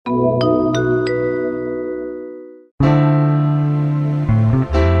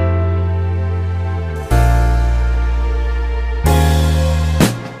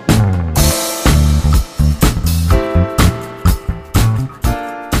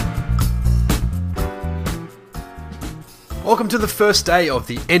Welcome to the first day of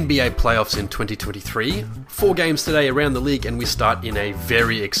the NBA playoffs in 2023. 4 games today around the league, and we start in a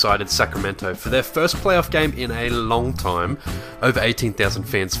very excited Sacramento for their first playoff game in a long time. Over 18,000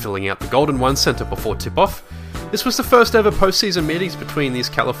 fans filling out the Golden One Center before tip-off. This was the first ever postseason meetings between these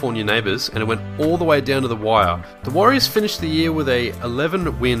California neighbors, and it went all the way down to the wire. The Warriors finished the year with a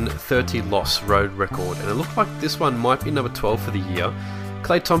 11-win, 30-loss road record, and it looked like this one might be number 12 for the year.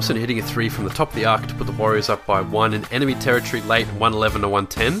 Klay Thompson hitting a 3 from the top of the arc to put the Warriors up by 1 in enemy territory late,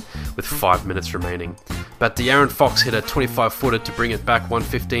 111-110, with 5 minutes remaining. But De'Aaron Fox hit a 25-footer to bring it back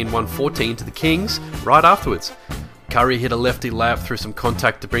 115-114 to the Kings right afterwards. Curry hit a lefty layup through some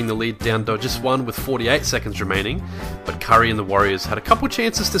contact to bring the lead down to just 1 with 48 seconds remaining, but Curry and the Warriors had a couple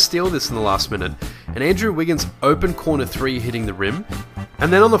chances to steal this in the last minute, and Andrew Wiggins open corner 3 hitting the rim.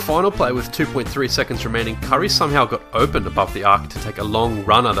 And then on the final play with 2.3 seconds remaining, Curry somehow got open above the arc to take a long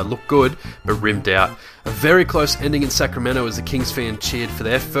runner that looked good, but rimmed out. A very close ending in Sacramento as the Kings fan cheered for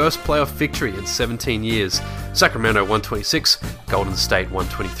their first playoff victory in 17 years. Sacramento 126, Golden State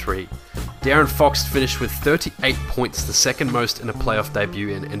 123. De'Aaron Fox finished with 38 points, the second most in a playoff debut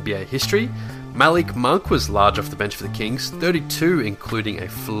in NBA history. Malik Monk was large off the bench for the Kings, 32 including a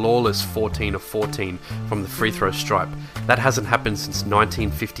flawless 14 of 14 from the free throw stripe. That hasn't happened since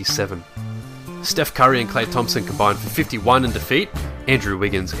 1957. Steph Curry and Klay Thompson combined for 51 in defeat. Andrew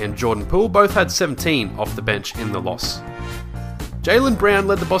Wiggins and Jordan Poole both had 17 off the bench in the loss. Jaylen Brown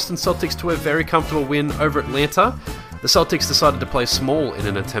led the Boston Celtics to a very comfortable win over Atlanta. The Celtics decided to play small in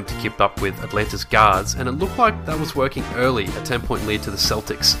an attempt to keep up with Atlanta's guards, and it looked like that was working early, a 10-point lead to the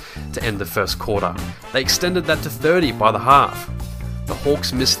Celtics to end the first quarter. They extended that to 30 by the half. The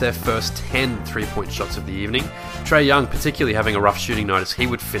Hawks missed their first 10 three-point shots of the evening, Trae Young particularly having a rough shooting night as he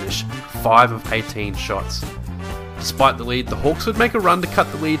would finish 5 of 18 shots. Despite the lead, the Hawks would make a run to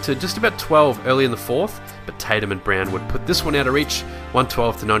cut the lead to just about 12 early in the fourth, but Tatum and Brown would put this one out of reach,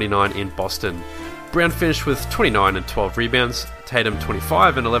 112-99 in Boston. Brown finished with 29 and 12 rebounds, Tatum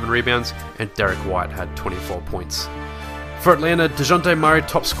 25 and 11 rebounds, and Derek White had 24 points. For Atlanta, DeJounte Murray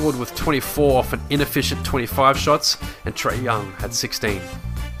top scored with 24 off an inefficient 25 shots, and Trae Young had 16.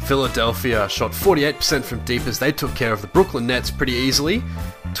 Philadelphia shot 48% from deep as they took care of the Brooklyn Nets pretty easily.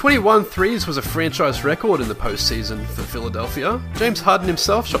 21 threes was a franchise record in the postseason for Philadelphia. James Harden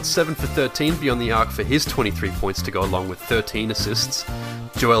himself shot 7 for 13 beyond the arc for his 23 points to go along with 13 assists.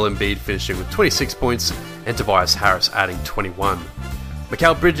 Joel Embiid finishing with 26 points and Tobias Harris adding 21.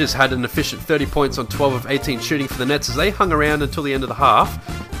 Mikal Bridges had an efficient 30 points on 12 of 18 shooting for the Nets as they hung around until the end of the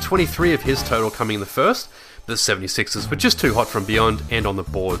half, 23 of his total coming in the first. The 76ers were just too hot from beyond and on the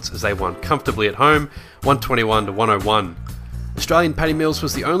boards as they won comfortably at home, 121-101. Australian Patty Mills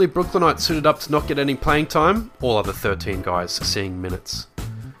was the only Brooklynite suited up to not get any playing time, all other 13 guys seeing minutes.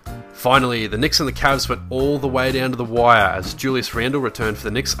 Finally, the Knicks and the Cavs went all the way down to the wire as Julius Randle returned for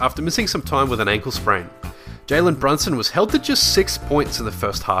the Knicks after missing some time with an ankle sprain. Jalen Brunson was held to just 6 points in the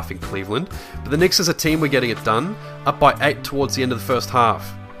first half in Cleveland, but the Knicks as a team were getting it done, up by 8 towards the end of the first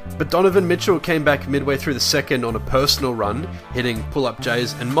half. But Donovan Mitchell came back midway through the second on a personal run, hitting pull-up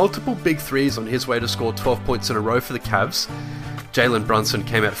Jays and multiple big threes on his way to score 12 points in a row for the Cavs. Jalen Brunson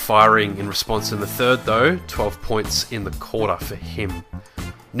came out firing in response in the third though, 12 points in the quarter for him.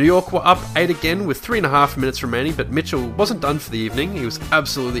 New York were up 8 again with 3.5 minutes remaining, but Mitchell wasn't done for the evening. He was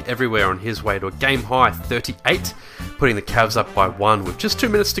absolutely everywhere on his way to a game-high 38, putting the Cavs up by 1 with just 2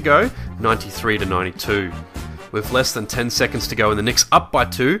 minutes to go, 93-92. With less than 10 seconds to go and the Knicks up by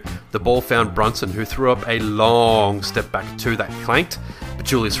 2, the ball found Brunson, who threw up a long step back 2 that clanked, but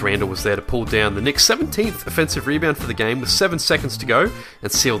Julius Randle was there to pull down the Knicks' 17th offensive rebound for the game with 7 seconds to go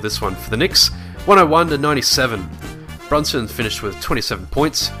and seal this one for the Knicks, 101-97. Brunson finished with 27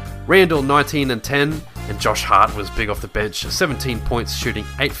 points, Randle 19 and 10, and Josh Hart was big off the bench, 17 points, shooting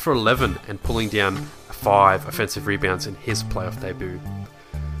 8 for 11 and pulling down 5 offensive rebounds in his playoff debut.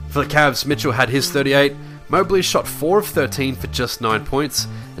 For the Cavs, Mitchell had his 38, Mobley shot 4 of 13 for just 9 points,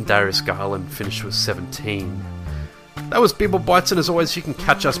 and Darius Garland finished with 17. That was Beeble Bites, and as always, you can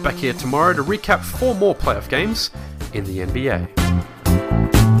catch us back here tomorrow to recap 4 more playoff games in the NBA.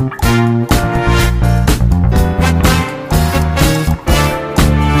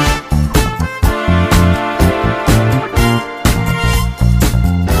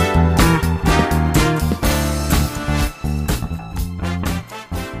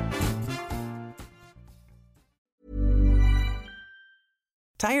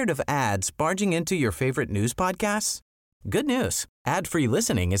 Tired of ads barging into your favorite news podcasts? Good news. Ad-free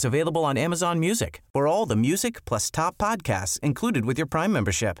listening is available on Amazon Music for all the music plus top podcasts included with your Prime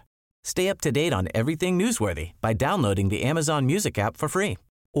membership. Stay up to date on everything newsworthy by downloading the Amazon Music app for free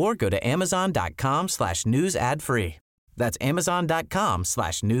or go to amazon.com/news ad free. That's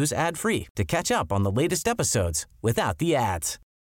amazon.com/news ad free to catch up on the latest episodes without the ads.